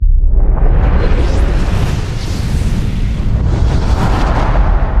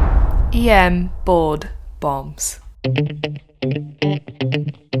EM board bombs.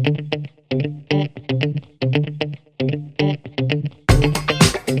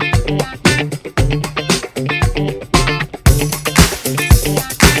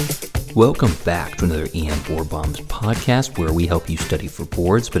 Welcome back to another EM Board Bombs podcast where we help you study for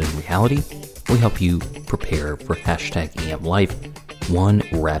boards, but in reality, we help you prepare for #EM Life, one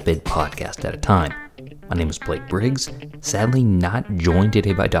rapid podcast at a time. My name is Blake Briggs, sadly not joined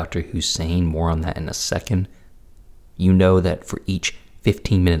today by Dr. Hussein, more on that in a second. You know that for each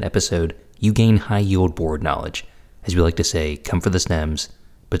 15-minute episode, you gain high-yield board knowledge. As we like to say, come for the stems,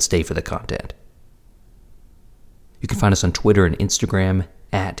 but stay for the content. You can find us on Twitter and Instagram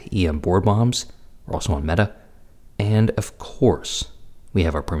at EM Board Bombs. We're also on Meta. And of course, we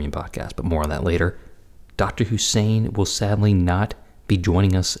have our premium podcast, but more on that later. Dr. Hussein will sadly not be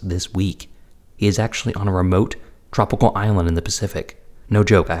joining us this week. He is actually on a remote tropical island in the Pacific. No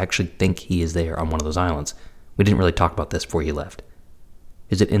joke, I actually think he is there on one of those islands. We didn't really talk about this before he left.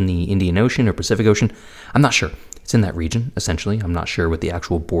 Is it in the Indian Ocean or Pacific Ocean? I'm not sure. It's in that region, essentially. I'm not sure what the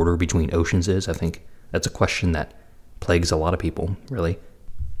actual border between oceans is. I think that's a question that plagues a lot of people, really.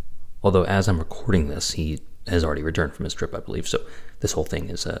 Although as I'm recording this, he has already returned from his trip, I believe, so this whole thing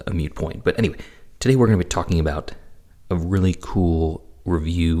is a moot point. But anyway, today we're going to be talking about a really cool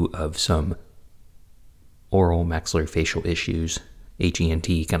review of some oral maxillofacial issues, HENT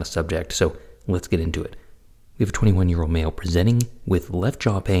kind of subject, so let's get into it. We have a 21-year-old male presenting with left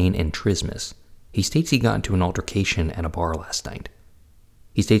jaw pain and trismus. He states he got into an altercation at a bar last night.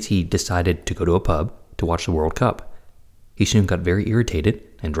 He states he decided to go to a pub to watch the World Cup. He soon got very irritated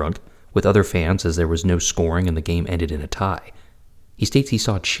and drunk with other fans as there was no scoring and the game ended in a tie. He states he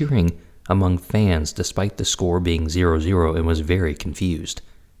saw cheering among fans despite the score being 0-0 and was very confused.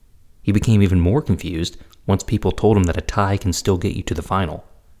 He became even more confused once people told him that a tie can still get you to the final.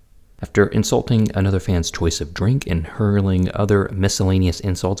 After insulting another fan's choice of drink and hurling other miscellaneous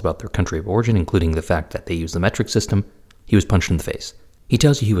insults about their country of origin, including the fact that they use the metric system, he was punched in the face. He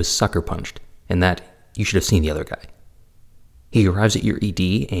tells you he was sucker punched and that you should have seen the other guy. He arrives at your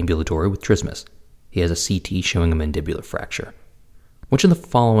ED ambulatory with trismus. He has a CT showing a mandibular fracture. Which of the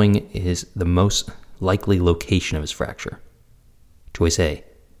following is the most likely location of his fracture? Choice A,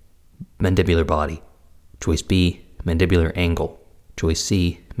 mandibular body. Choice B, mandibular angle. Choice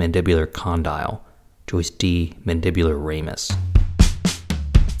C, mandibular condyle. Choice D, mandibular ramus.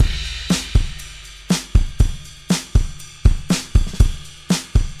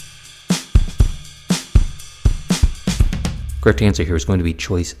 Correct answer here is going to be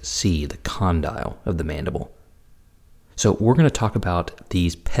choice C, the condyle of the mandible. So we're going to talk about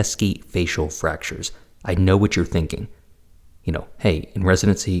these pesky facial fractures. I know what you're thinking. You know, hey, in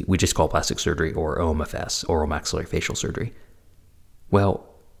residency, we just call plastic surgery or OMFS, oral maxillary facial surgery. Well,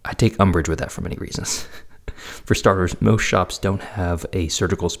 I take umbrage with that for many reasons. For starters, most shops don't have a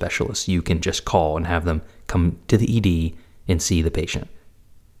surgical specialist you can just call and have them come to the ED and see the patient.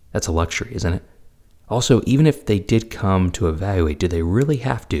 That's a luxury, isn't it? Also, even if they did come to evaluate, do they really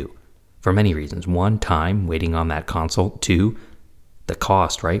have to? For many reasons. One, time, waiting on that consult. Two, the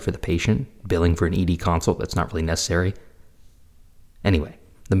cost, right, for the patient. Billing for an ED consult, that's not really necessary. Anyway,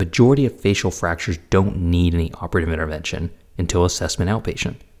 the majority of facial fractures don't need any operative intervention until assessment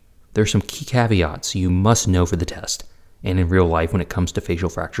outpatient. There are some key caveats you must know for the test and in real life when it comes to facial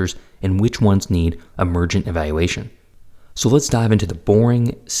fractures and which ones need emergent evaluation. So let's dive into the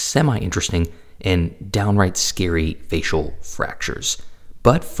boring, semi-interesting, and downright scary facial fractures.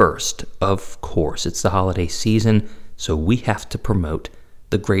 But first, of course, it's the holiday season, so we have to promote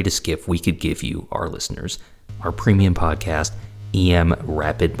the greatest gift we could give you, our listeners, our premium podcast, EM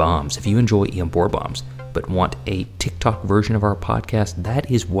Rapid Bombs. If you enjoy EM Board Bombs, but want a TikTok version of our podcast, that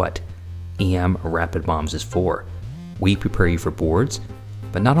is what EM Rapid Bombs is for. We prepare you for boards,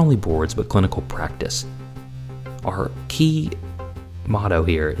 but not only boards, but clinical practice. Our key motto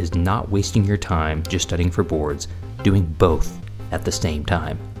here is not wasting your time just studying for boards, doing both at the same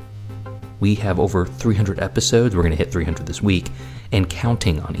time. We have over 300 episodes. We're going to hit 300 this week and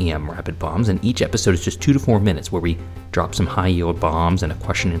counting on EM Rapid Bombs. And each episode is just 2 to 4 minutes where we drop some high-yield bombs in a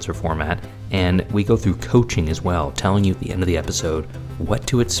question answer format. And we go through coaching as well, telling you at the end of the episode what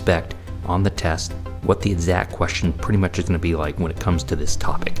to expect on the test, what the exact question pretty much is going to be like when it comes to this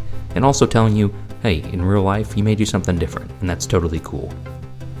topic. And also telling you, hey, in real life, you may do something different, and that's totally cool.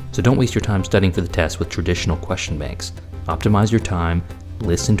 So don't waste your time studying for the test with traditional question banks. Optimize your time,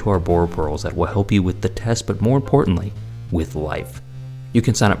 listen to our board pearls that will help you with the test, but more importantly, with life. You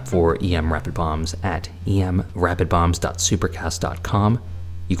can sign up for EM Rapid Bombs at emrapidbombs.supercast.com.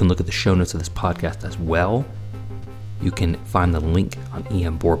 You can look at the show notes of this podcast as well. You can find the link on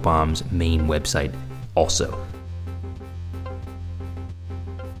EM Board Bomb's main website also.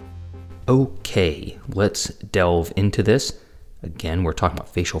 Okay, let's delve into this. Again, we're talking about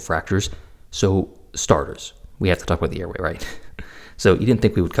facial fractures. So, starters, we have to talk about the airway, right? So you didn't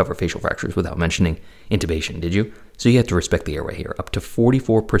think we would cover facial fractures without mentioning intubation, did you? So you have to respect the airway here. Up to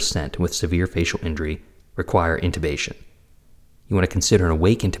 44% with severe facial injury require intubation. You want to consider an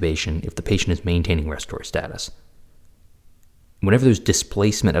awake intubation if the patient is maintaining respiratory status. Whenever there's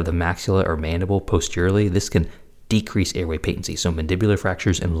displacement of the maxilla or mandible posteriorly, this can decrease airway patency. So mandibular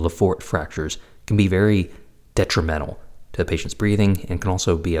fractures and Le Fort fractures can be very detrimental to the patient's breathing and can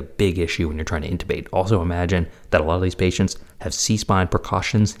also be a big issue when you're trying to intubate. Also imagine that a lot of these patients have C-spine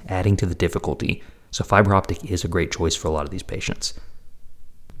precautions, adding to the difficulty. So fiber optic is a great choice for a lot of these patients.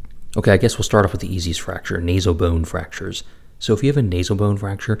 Okay, I guess we'll start off with the easiest fracture, nasal bone fractures. So if you have a nasal bone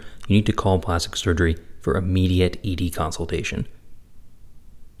fracture, you need to call plastic surgery for immediate ED consultation.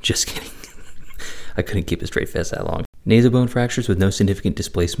 Just kidding. I couldn't keep a straight face that long. Nasal bone fractures with no significant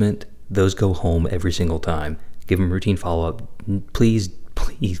displacement, those go home every single time. Give them routine follow-up. Please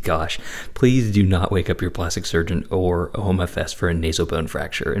do not wake up your plastic surgeon or OMFS for a nasal bone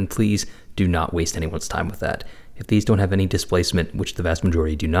fracture, and please do not waste anyone's time with that. If these don't have any displacement, which the vast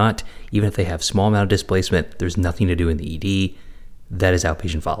majority do not, even if they have small amount of displacement, there's nothing to do in the ED. That is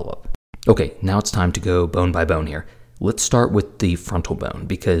outpatient follow-up. Okay, now it's time to go bone by bone here. Let's start with the frontal bone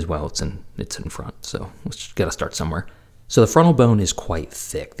because, well, it's in front, so let's just gotta start somewhere. So the frontal bone is quite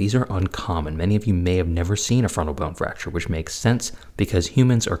thick. These are uncommon. Many of you may have never seen a frontal bone fracture, which makes sense because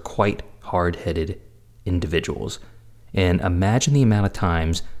humans are quite hard-headed individuals. And imagine the amount of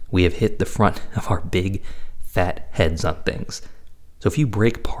times we have hit the front of our big, fat heads on things. So if you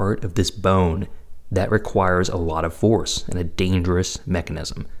break part of this bone, that requires a lot of force and a dangerous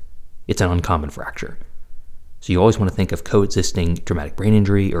mechanism. It's an uncommon fracture. So you always want to think of coexisting traumatic brain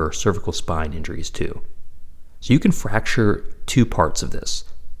injury or cervical spine injuries too. So you can fracture two parts of this.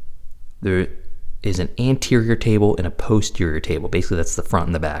 There is an anterior table and a posterior table. Basically, that's the front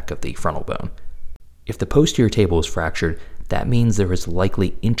and the back of the frontal bone. If the posterior table is fractured, that means there is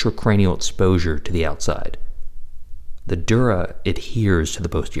likely intracranial exposure to the outside. The dura adheres to the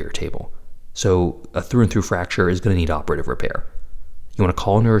posterior table, so a through-and-through fracture is going to need operative repair. You want to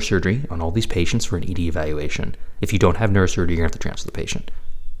call neurosurgery on all these patients for an ED evaluation. If you don't have neurosurgery, you're going to have to transfer the patient.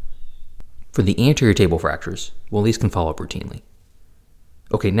 For the anterior table fractures, well, these can follow up routinely.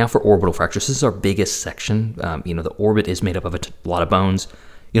 Okay, now for orbital fractures. This is our biggest section. The orbit is made up of a lot of bones.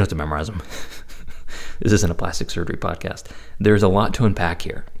 You don't have to memorize them. This isn't a plastic surgery podcast. There's a lot to unpack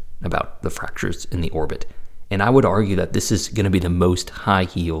here about the fractures in the orbit. And I would argue that this is going to be the most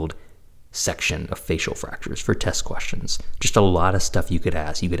high-yield section of facial fractures for test questions. Just a lot of stuff you could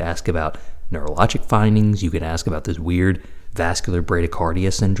ask. You could ask about neurologic findings. You could ask about this weird vascular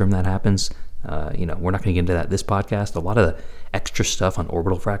bradycardia syndrome that happens. We're not going to get into that this podcast. A lot of the extra stuff on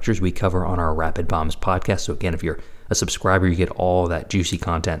orbital fractures we cover on our Rapid Bombs podcast. So again, if you're a subscriber, you get all that juicy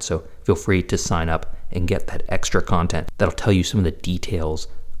content. So feel free to sign up and get that extra content that'll tell you some of the details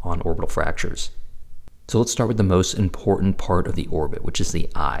on orbital fractures. So let's start with the most important part of the orbit, which is the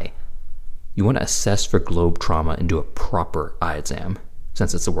eye. You want to assess for globe trauma and do a proper eye exam.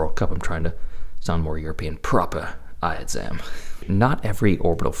 Since it's the World Cup, I'm trying to sound more European. Proper eye exam. Not every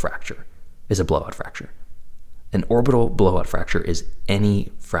orbital fracture is a blowout fracture. An orbital blowout fracture is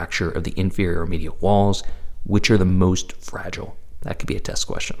any fracture of the inferior or medial walls, which are the most fragile. That could be a test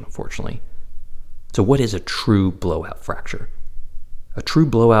question, unfortunately. So what is a true blowout fracture? A true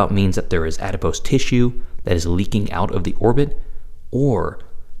blowout means that there is adipose tissue that is leaking out of the orbit, or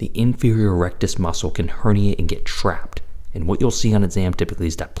the inferior rectus muscle can herniate and get trapped. And what you'll see on exam typically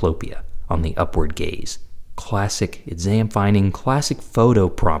is diplopia on the upward gaze. Classic exam finding, classic photo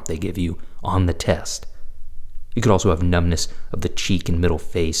prompt they give you on the test. You could also have numbness of the cheek and middle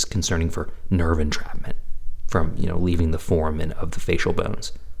face concerning for nerve entrapment from, leaving the foramen of the facial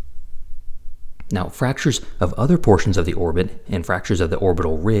bones. Now, fractures of other portions of the orbit and fractures of the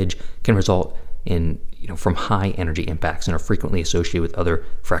orbital ridge can result in, from high energy impacts and are frequently associated with other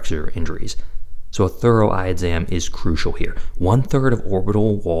fracture injuries. So a thorough eye exam is crucial here. 1/3 of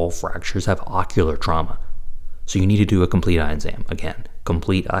orbital wall fractures have ocular trauma. So you need to do a complete eye exam. Again,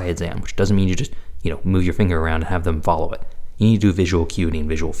 complete eye exam, which doesn't mean you just, move your finger around and have them follow it. You need to do visual acuity and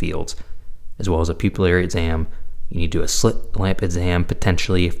visual fields, as well as a pupillary exam. You need to do a slit lamp exam,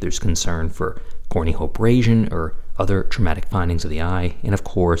 potentially if there's concern for corneal abrasion or other traumatic findings of the eye, and of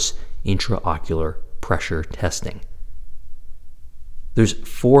course, intraocular pressure testing. There's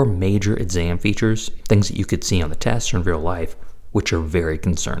 4 major exam features, things that you could see on the test or in real life, which are very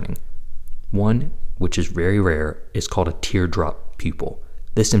concerning. 1, which is very rare, is called a teardrop pupil.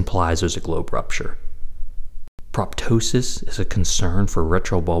 This implies there's a globe rupture. Proptosis is a concern for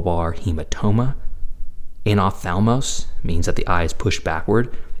retrobulbar hematoma. Anophthalmos means that the eye is pushed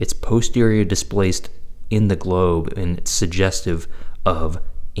backward. It's posterior displaced in the globe, and it's suggestive of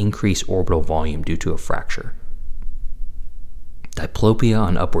increased orbital volume due to a fracture. Diplopia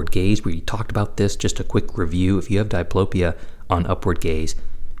on upward gaze, we talked about this, just a quick review. If you have diplopia on upward gaze,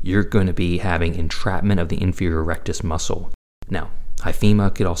 you're going to be having entrapment of the inferior rectus muscle. Now,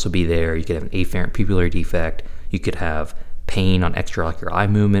 hyphema could also be there. You could have an afferent pupillary defect. You could have pain on extraocular eye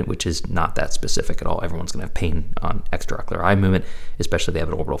movement, which is not that specific at all. Everyone's going to have pain on extraocular eye movement, especially if they have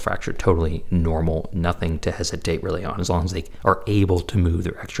an orbital fracture. Totally normal, nothing to hesitate really on, as long as they are able to move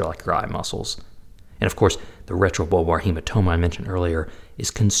their extraocular eye muscles. And of course, the retrobulbar hematoma I mentioned earlier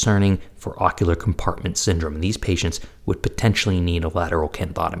is concerning for ocular compartment syndrome. And these patients would potentially need a lateral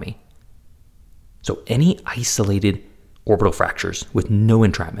canthotomy. So any isolated orbital fractures with no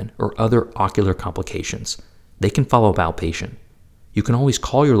entrapment or other ocular complications, they can follow up outpatient. You can always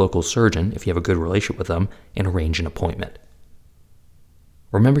call your local surgeon if you have a good relationship with them and arrange an appointment.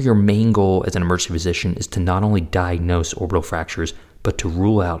 Remember, your main goal as an emergency physician is to not only diagnose orbital fractures, but to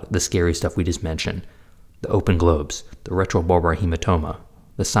rule out the scary stuff we just mentioned. The open globes, the retrobulbar hematoma,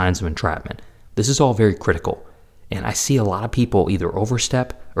 the signs of entrapment. This is all very critical. And I see a lot of people either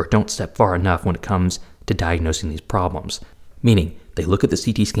overstep or don't step far enough when it comes to diagnosing these problems. Meaning, they look at the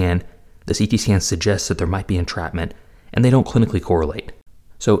CT scan suggests that there might be entrapment, and they don't clinically correlate.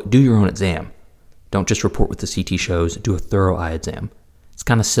 So do your own exam. Don't just report what the CT shows, do a thorough eye exam. It's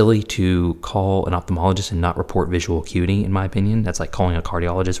kind of silly to call an ophthalmologist and not report visual acuity, in my opinion. That's like calling a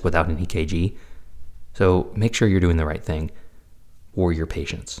cardiologist without an EKG. So make sure you're doing the right thing for your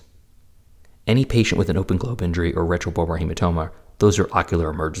patients. Any patient with an open globe injury or retrobulbar hematoma, those are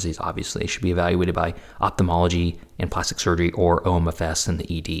ocular emergencies, obviously. They should be evaluated by ophthalmology and plastic surgery or OMFS and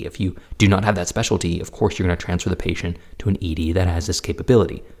the ED. If you do not have that specialty, of course, you're going to transfer the patient to an ED that has this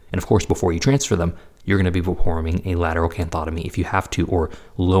capability. And of course, before you transfer them, you're going to be performing a lateral canthotomy if you have to, or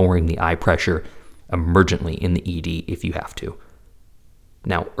lowering the eye pressure emergently in the ED if you have to.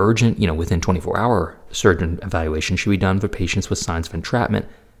 Now, urgent, within 24-hour surgeon evaluation should be done for patients with signs of entrapment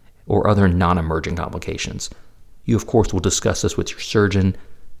or other non-emergent complications. You, of course, will discuss this with your surgeon.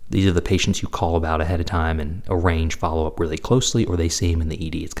 These are the patients you call about ahead of time and arrange follow-up really closely, or they see them in the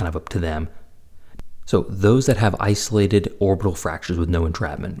ED. It's kind of up to them. So those that have isolated orbital fractures with no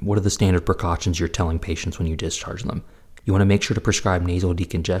entrapment, what are the standard precautions you're telling patients when you discharge them? You want to make sure to prescribe nasal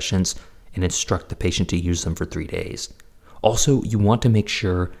decongestants and instruct the patient to use them for 3 days. Also, you want to make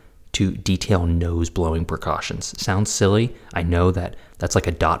sure to detail nose blowing precautions. Sounds silly. I know that's like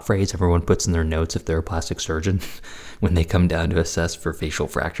a dot phrase everyone puts in their notes if they're a plastic surgeon when they come down to assess for facial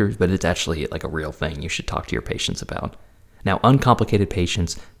fractures, but it's actually like a real thing you should talk to your patients about. Now, uncomplicated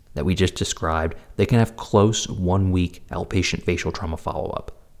patients that we just described, they can have close 1-week outpatient facial trauma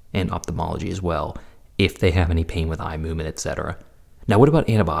follow-up and ophthalmology as well if they have any pain with eye movement, etc. Now, what about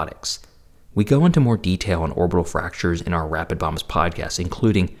antibiotics? We go into more detail on orbital fractures in our Rapid Bombs podcast,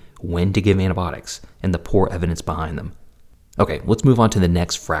 including when to give antibiotics and the poor evidence behind them. Okay, let's move on to the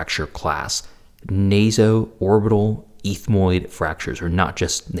next fracture class. Naso-orbital ethmoid fractures, or not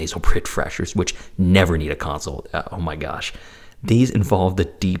just nasal bridge fractures, which never need a consult. Oh my gosh. These involve the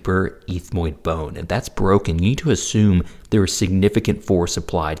deeper ethmoid bone, and that's broken. You need to assume there is significant force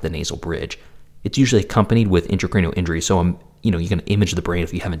applied to the nasal bridge. It's usually accompanied with intracranial injury, so you can image the brain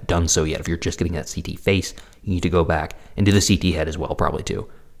if you haven't done so yet. If you're just getting that CT face, you need to go back and do the CT head as well, probably too.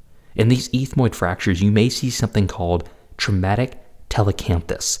 In these ethmoid fractures, you may see something called traumatic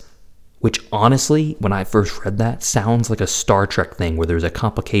telecanthus, which honestly, when I first read that, sounds like a Star Trek thing where there's a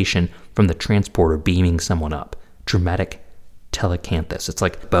complication from the transporter beaming someone up. Traumatic telecanthus. It's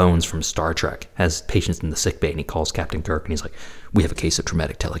like Bones from Star Trek has patients in the sickbay, and he calls Captain Kirk and he's like, "We have a case of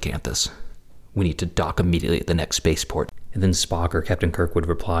traumatic telecanthus. We need to dock immediately at the next spaceport." And then Spock or Captain Kirk would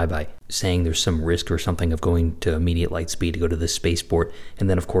reply by saying there's some risk or something of going to immediate light speed to go to this spaceport. And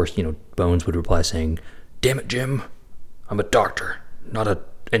then, of course, Bones would reply saying, "Damn it, Jim, I'm a doctor, not an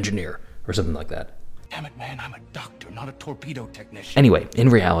engineer," or something like that. "Damn it, man, I'm a doctor, not a torpedo technician." Anyway, in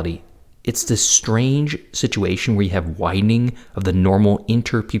reality, it's this strange situation where you have widening of the normal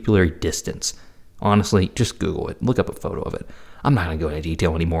interpupillary distance. Honestly, just Google it. Look up a photo of it. I'm not going to go into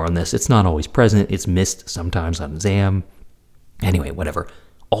detail anymore on this. It's not always present. It's missed sometimes on exam. Anyway, whatever.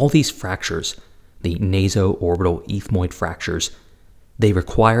 All these fractures, the naso-orbital ethmoid fractures, they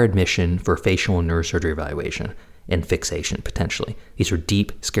require admission for facial and neurosurgery evaluation and fixation, potentially. These are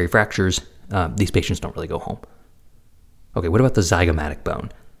deep, scary fractures. These patients don't really go home. Okay, what about the zygomatic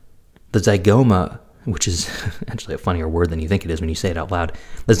bone? The zygoma which is actually a funnier word than you think it is when you say it out loud.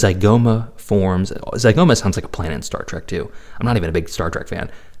 The zygoma forms, zygoma sounds like a planet in Star Trek too. I'm not even a big Star Trek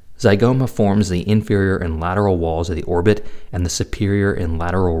fan. Zygoma forms the inferior and lateral walls of the orbit and the superior and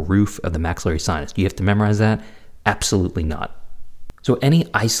lateral roof of the maxillary sinus. Do you have to memorize that? Absolutely not. So any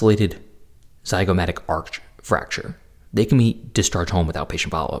isolated zygomatic arch fracture, they can be discharged home without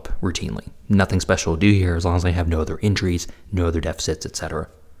patient follow-up routinely. Nothing special to do here as long as they have no other injuries, no other deficits, etc.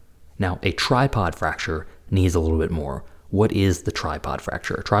 Now, a tripod fracture needs a little bit more. What is the tripod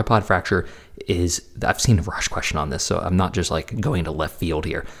fracture? A tripod fracture is, I've seen a rush question on this, so I'm not just like going to left field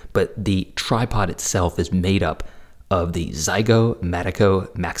here, but the tripod itself is made up of the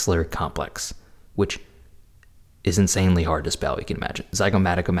zygomaticomaxillary complex, which is insanely hard to spell, you can imagine.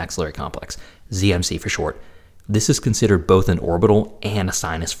 Zygomaticomaxillary complex, ZMC for short. This is considered both an orbital and a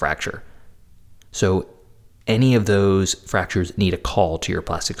sinus fracture. So any of those fractures need a call to your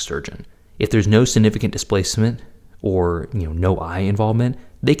plastic surgeon. If there's no significant displacement or no eye involvement,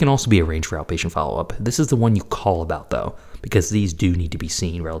 they can also be arranged for outpatient follow-up. This is the one you call about though, because these do need to be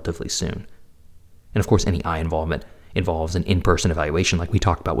seen relatively soon. And of course, any eye involvement involves an in-person evaluation like we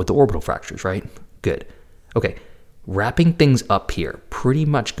talked about with the orbital fractures, right? Good. Okay, wrapping things up here, pretty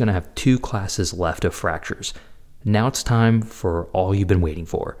much going to have 2 classes left of fractures. Now it's time for all you've been waiting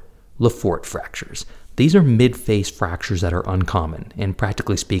for, Le Fort fractures. These are mid-face fractures that are uncommon, and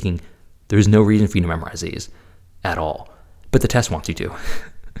practically speaking, there's no reason for you to memorize these at all. But the test wants you to.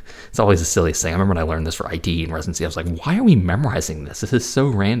 It's always the silliest thing. I remember when I learned this for IT in residency, I was like, why are we memorizing this? This is so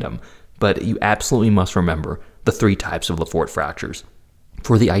random. But you absolutely must remember the 3 types of Le Fort fractures.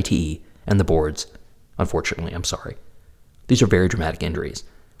 For the ITE and the boards, unfortunately, I'm sorry. These are very dramatic injuries.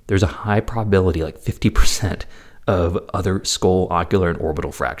 There's a high probability, like 50%, of other skull, ocular, and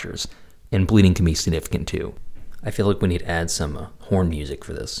orbital fractures. And bleeding can be significant too. I feel like we need to add some horn music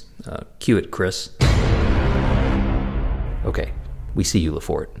for this. Cue it, Chris. Okay, we see you, Le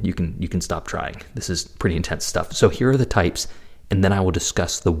Fort. You can stop trying. This is pretty intense stuff. So here are the types, and then I will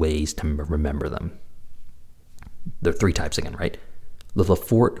discuss the ways to remember them. There are 3 types again, right? The Le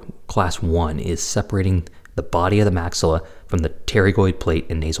Fort class 1 is separating the body of the maxilla from the pterygoid plate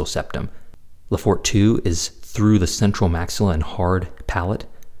and nasal septum. Le Fort 2 is through the central maxilla and hard palate.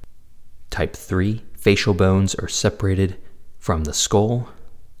 Type 3, facial bones are separated from the skull.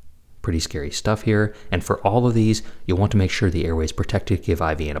 Pretty scary stuff here. And for all of these, you'll want to make sure the airway is protected, give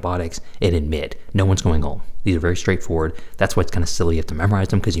IV antibiotics, and admit. No one's going home. These are very straightforward. That's why it's kind of silly you have to memorize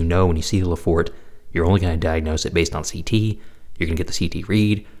them, because when you see the Le Fort, you're only going to diagnose it based on CT. You're going to get the CT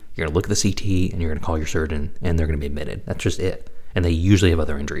read, you're going to look at the CT, and you're going to call your surgeon, and they're going to be admitted. That's just it. And they usually have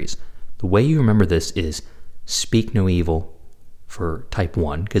other injuries. The way you remember this is speak no evil for type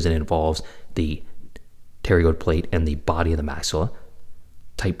 1, because it involves the pterygoid plate and the body of the maxilla.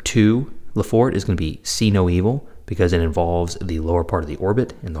 Type 2, Le Fort, is going to be see no evil, because it involves the lower part of the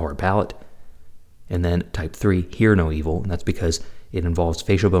orbit and the hard palate. And then type 3, hear no evil, and that's because it involves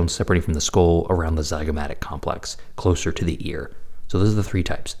facial bones separating from the skull around the zygomatic complex, closer to the ear. So those are the 3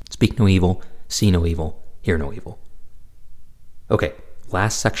 types. Speak no evil, see no evil, hear no evil. Okay,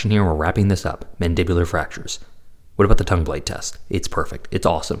 last section here, we're wrapping this up. Mandibular fractures. What about the tongue blade test? It's perfect. It's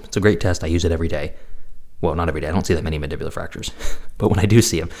awesome. It's a great test. I use it every day. Well, not every day. I don't see that many mandibular fractures. But when I do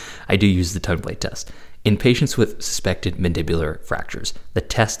see them, I do use the tongue blade test. In patients with suspected mandibular fractures, the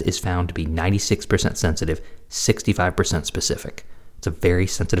test is found to be 96% sensitive, 65% specific. It's a very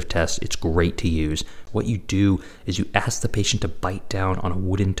sensitive test. It's great to use. What you do is you ask the patient to bite down on a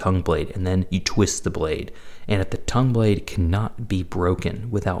wooden tongue blade, and then you twist the blade. And if the tongue blade cannot be broken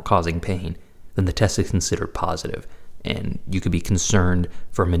without causing pain, then the test is considered positive, and you could be concerned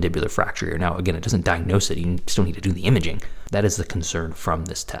for a mandibular fracture here. Now, again, it doesn't diagnose it. You still need to do the imaging. That is the concern from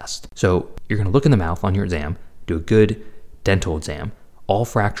this test. So you're going to look in the mouth on your exam, do a good dental exam. All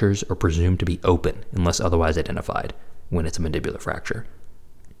fractures are presumed to be open unless otherwise identified when it's a mandibular fracture.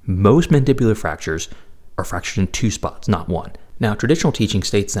 Most mandibular fractures are fractured in 2 spots, not 1. Now, traditional teaching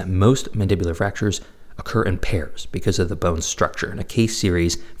states that most mandibular fractures occur in pairs because of the bone structure, and a case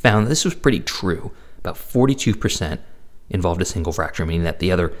series found that this was pretty true. About 42% involved a single fracture, meaning that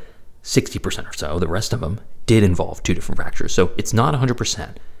the other 60% or so, the rest of them, did involve 2 different fractures. So it's not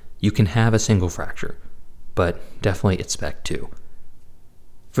 100%. You can have a single fracture, but definitely expect 2.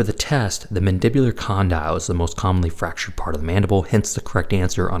 For the test, the mandibular condyle is the most commonly fractured part of the mandible, hence the correct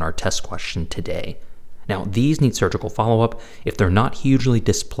answer on our test question today. Now, these need surgical follow-up. If they're not hugely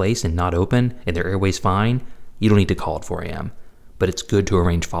displaced and not open, and their airway's fine, you don't need to call at 4 a.m. But it's good to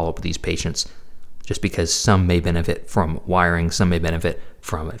arrange follow-up with these patients, just because some may benefit from wiring, some may benefit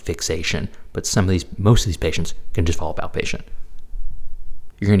from fixation, but most of these patients can just follow up outpatient.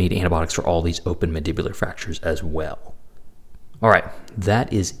 you're going to need antibiotics for all these open mandibular fractures as well. All right,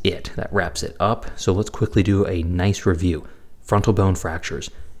 that is it. That wraps it up. So let's quickly do a nice review. Frontal bone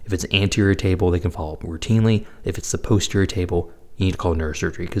fractures. If it's anterior table, they can follow up routinely. If it's the posterior table, you need to call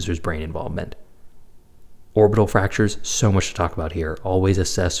neurosurgery because there's brain involvement. Orbital fractures, so much to talk about here. Always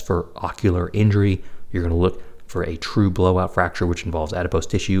assess for ocular injury. You're going to look for a true blowout fracture, which involves adipose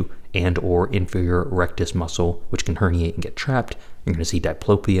tissue and or inferior rectus muscle, which can herniate and get trapped. You're going to see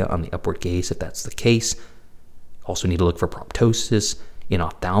diplopia on the upward gaze if that's the case. Also need to look for proptosis in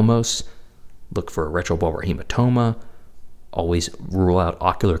ophthalmos. Look for a retrobulbar hematoma. Always rule out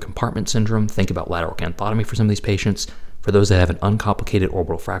ocular compartment syndrome. Think about lateral canthotomy for some of these patients. For those that have an uncomplicated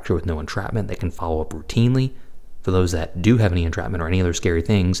orbital fracture with no entrapment, they can follow up routinely. For those that do have any entrapment or any other scary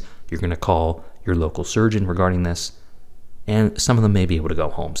things, you're going to call your local surgeon regarding this. And some of them may be able to go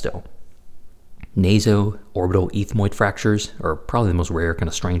home still. Naso-orbital ethmoid fractures are probably the most rare, kind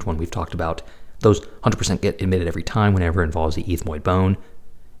of strange one we've talked about. Those 100% get admitted every time whenever it involves the ethmoid bone.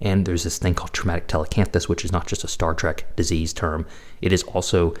 And there's this thing called traumatic telecanthus, which is not just a Star Trek disease term. It is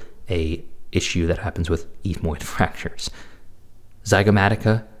also a issue that happens with ethmoid fractures.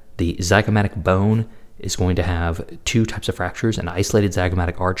 Zygomatica, the zygomatic bone is going to have two types of fractures. An isolated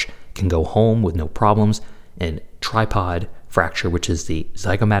zygomatic arch can go home with no problems. And tripod fracture, which is the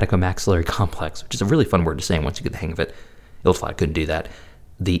zygomaticomaxillary complex, which is a really fun word to say once you get the hang of it. Ilfat couldn't do that.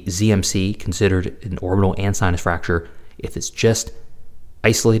 The ZMC, considered an orbital and sinus fracture, if it's just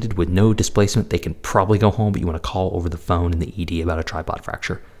isolated with no displacement, they can probably go home, but you want to call over the phone in the ED about a tripod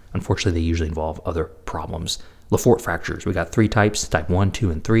fracture. Unfortunately, they usually involve other problems. Lefort fractures, we got three types, type 1,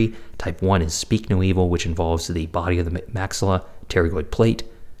 2, and 3. Type 1 is speak no evil, which involves the body of the maxilla, pterygoid plate.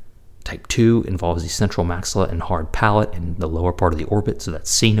 Type 2 involves the central maxilla and hard palate and the lower part of the orbit, so that's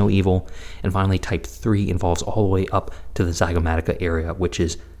see no evil. And finally, type 3 involves all the way up to the zygomatica area, which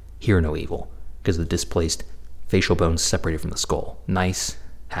is hear no evil, because the displaced facial bones separated from the skull. Nice,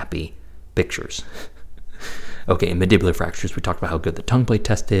 happy pictures. Okay, in mandibular fractures, we talked about how good the tongue plate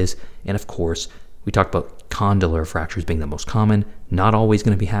test is, and of course, we talked about condylar fractures being the most common. Not always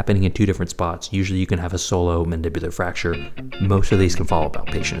going to be happening in two different spots. Usually you can have a solo mandibular fracture. Most of these can follow up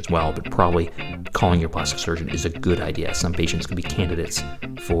outpatient as well, but probably calling your plastic surgeon is a good idea. Some patients can be candidates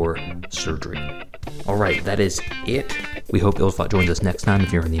for surgery. All right, that is it. We hope Ilfat joins us next time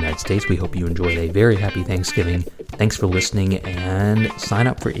if you're in the United States. We hope you enjoyed a very happy Thanksgiving. Thanks for listening, and sign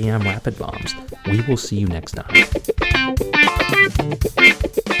up for EM Rapid Bombs. We will see you next time.